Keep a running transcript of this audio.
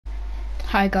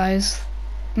Hi guys,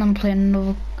 I'm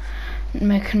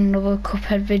making another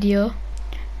cuphead video.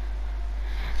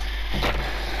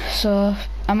 So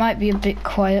I might be a bit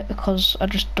quiet because I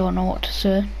just don't know what to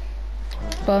say.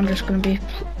 But I'm just going to be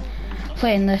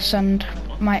playing this and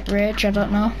might rage, I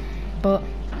don't know. But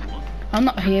I'm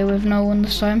not here with no one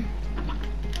this time.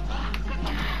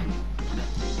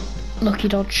 Lucky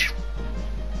dodge.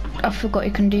 I forgot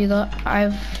you can do that.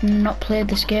 I've not played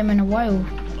this game in a while.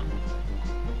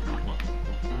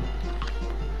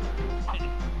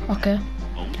 Okay.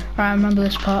 Right, I remember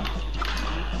this part.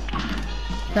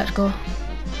 Let's go.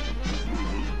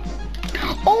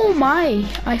 Oh my!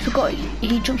 I forgot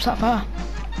he jumps that far.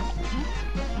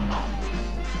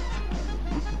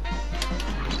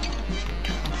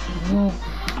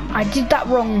 Oh, I did that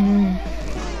wrong.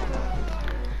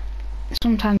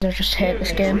 Sometimes I just hate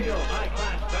this game.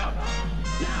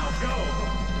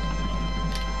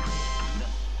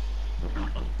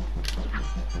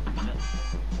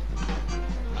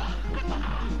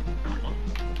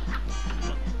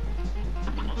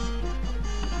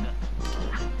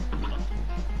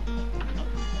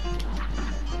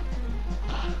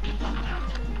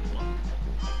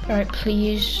 Alright,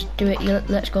 please do it.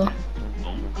 Let's go.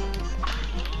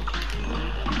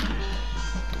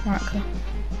 Right, okay.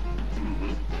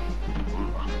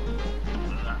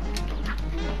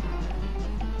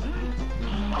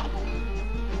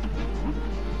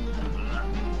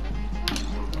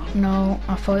 No,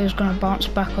 I thought he was going to bounce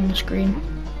back on the screen.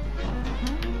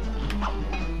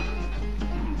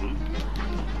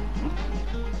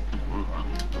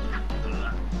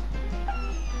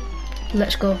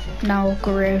 Let's go. Now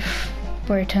grave,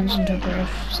 where he turns into a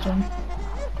gravestone.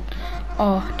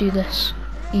 Oh, do this.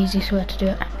 Easiest way to do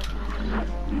it.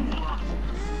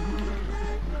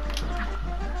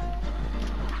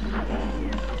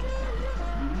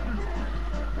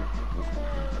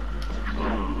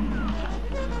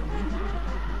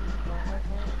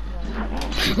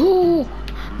 Oh!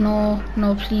 No,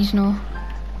 no, please no.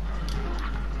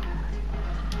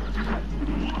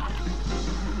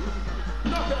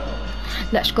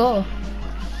 Let's go.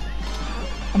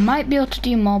 I might be able to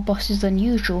do more bosses than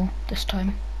usual this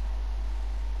time.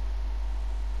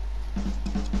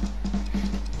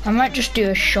 I might just do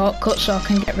a shortcut so I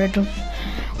can get rid of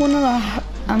one of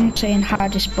the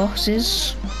hardest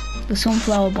bosses, the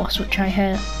sunflower boss, which I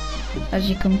hate, as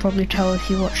you can probably tell if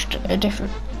you watched a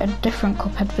different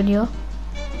Cuphead video.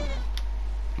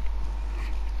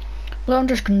 Well, I'm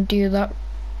just gonna do that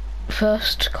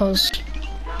first because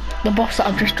the boss that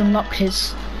I've just unlocked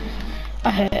I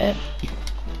hate it.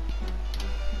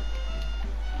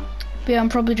 But yeah, I'm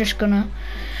probably just gonna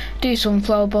do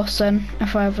sunflower boss then.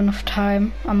 If I have enough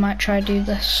time, I might try to do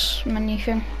this menu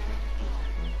thing.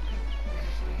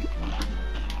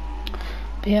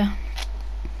 But yeah,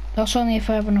 that's only if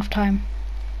I have enough time.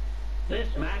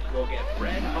 This match will get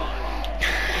red hot.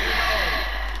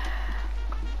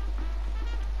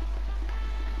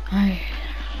 I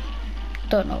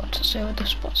don't know what to say with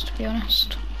this boss, to be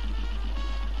honest.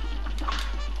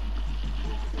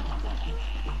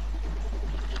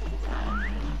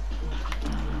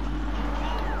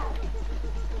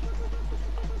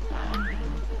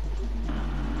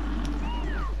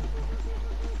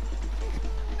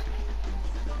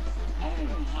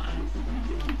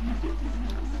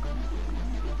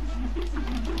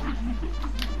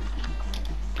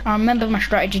 I remember my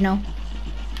strategy now.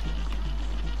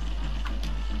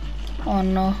 Oh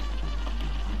no.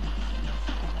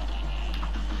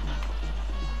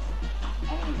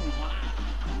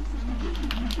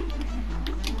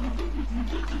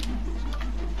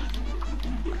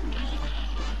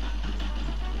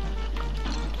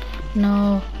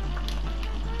 No.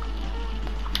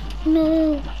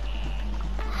 No.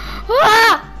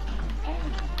 Ah!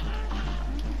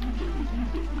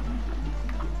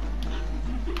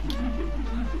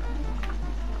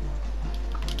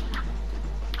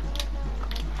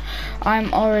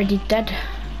 I'm already dead.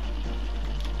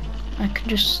 I can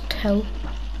just tell.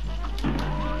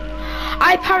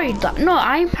 I parried that. No,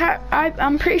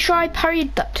 I'm pretty sure I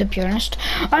parried that, to be honest.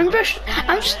 I'm just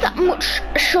that much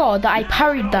sure that I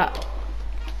parried that.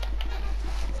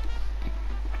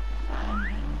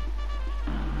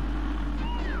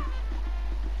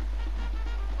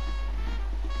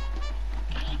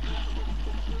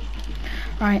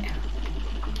 Right.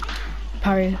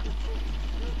 Parry.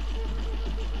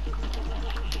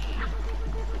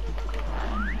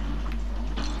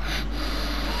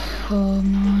 Oh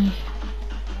my.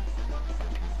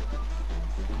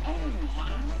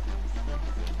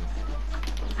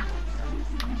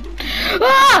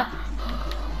 Ah!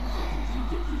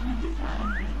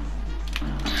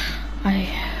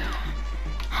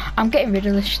 I'm getting rid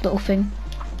of this little thing.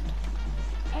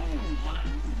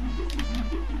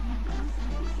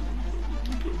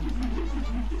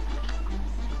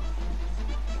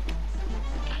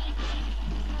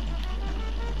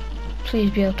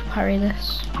 Please be able to parry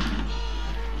this.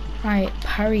 Right,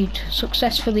 parried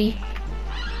successfully.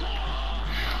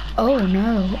 Oh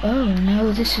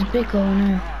no, this is big, oh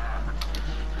no.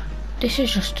 This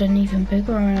is just an even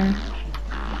bigger one now.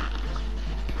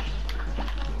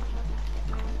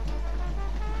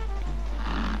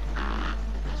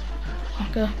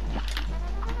 Okay.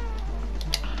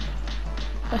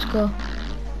 Let's go.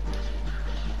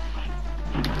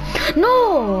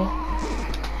 No!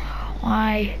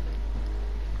 Why?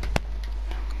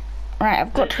 Right,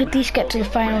 I've got to at least get to the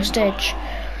final stage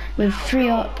with three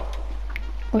or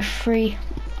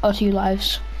two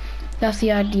lives. That's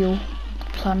the ideal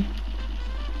plan.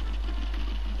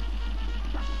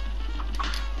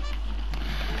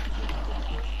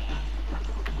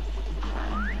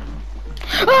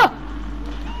 Ah!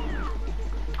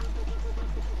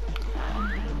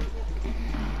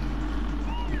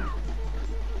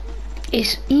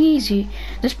 It's easy.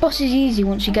 This boss is easy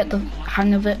once you get the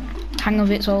hang of it.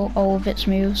 All of its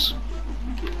moves.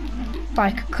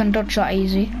 Like, I can dodge that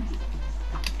easy.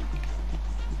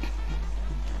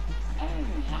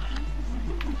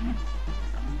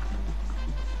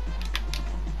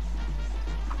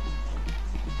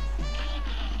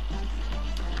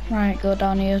 Right, go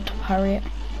down here to parry it.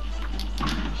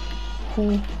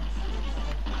 Cool.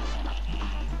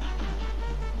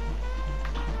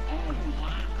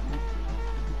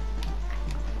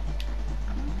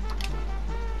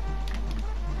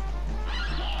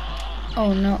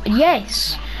 Oh no,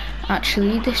 yes!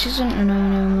 Actually, this isn't a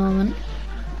no-no moment.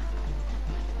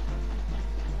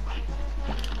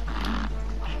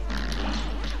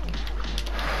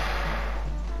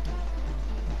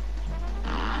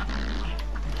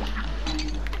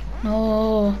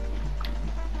 No.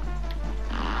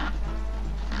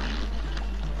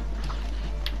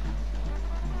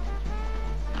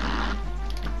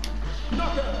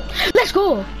 Let's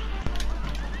go!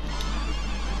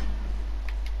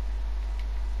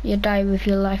 You die with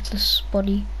your lifeless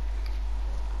body.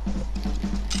 I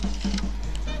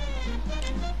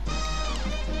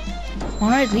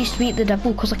want to at least beat the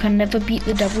devil because I can never beat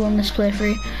the devil in this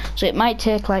playthrough. So it might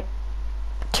take like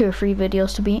 2 or 3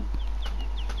 videos to beat.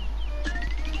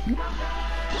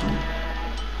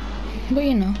 But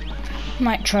you know,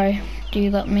 might try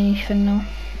do that mini thing now.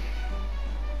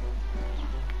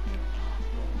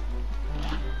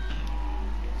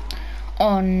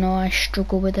 Oh no, I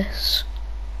struggle with this.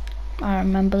 I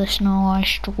remember this now, I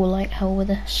struggle like hell with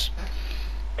this.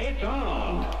 It's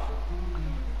on.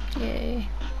 Yay.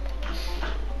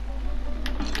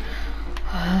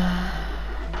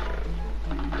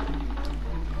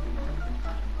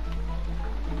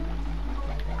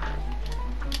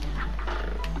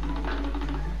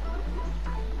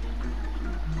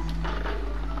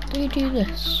 Do you do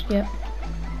this? Yep.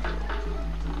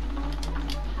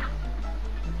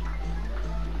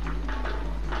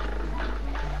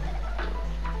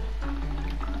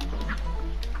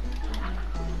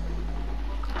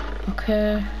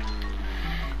 Okay,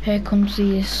 here comes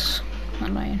these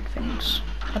annoying things.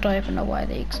 I don't even know why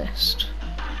they exist.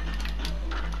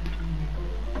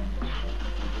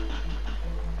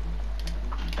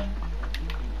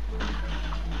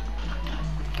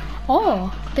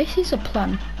 Oh, this is a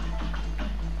plan.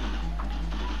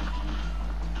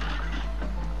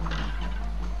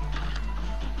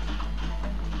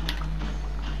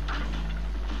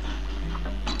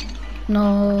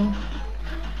 No,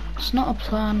 it's not a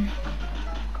plan.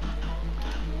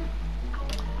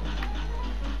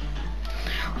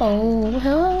 Oh,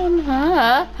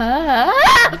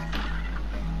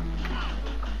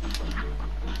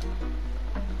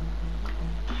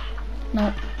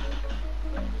 no.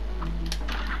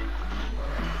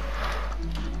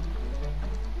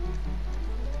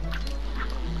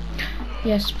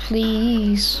 Yes,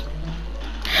 please.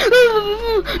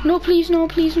 No, please, no,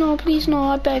 please, no, please, no,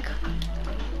 I beg.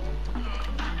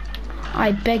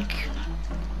 I beg.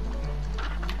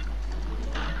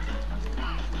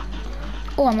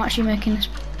 Oh, I'm actually making this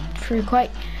through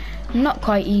not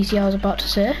quite easy, I was about to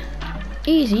say.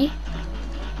 Easy.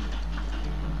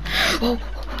 Oh,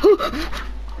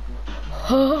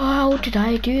 how did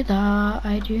I do that?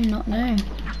 I do not know.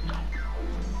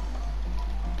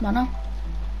 Mana.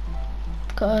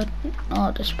 God,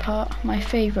 oh, this part, my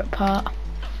favourite part.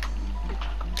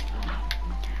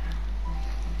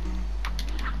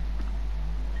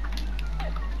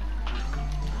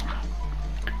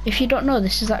 If you don't know,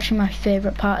 this is actually my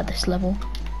favourite part of this level.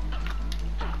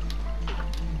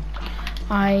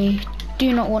 I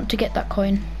do not want to get that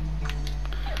coin.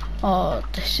 Oh,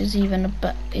 this is even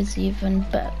a is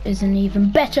an even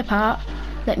better part.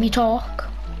 Let me talk.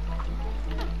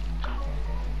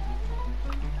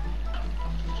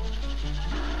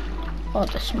 Oh,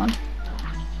 this one.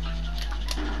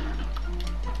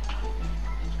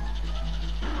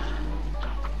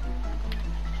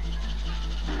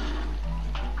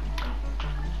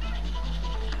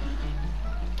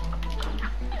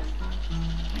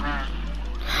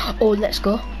 Oh, let's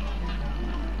go.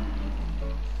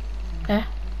 Yeah.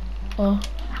 Oh,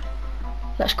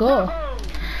 let's go.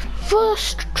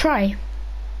 First try.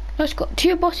 Let's go.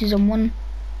 2 bosses on 1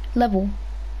 level.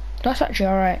 That's actually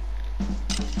alright.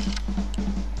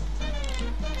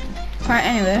 Right,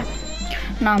 anyway.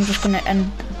 Now I'm just gonna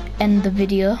end the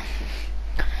video.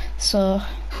 So,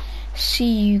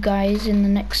 see you guys in the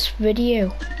next video.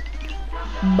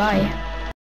 Bye.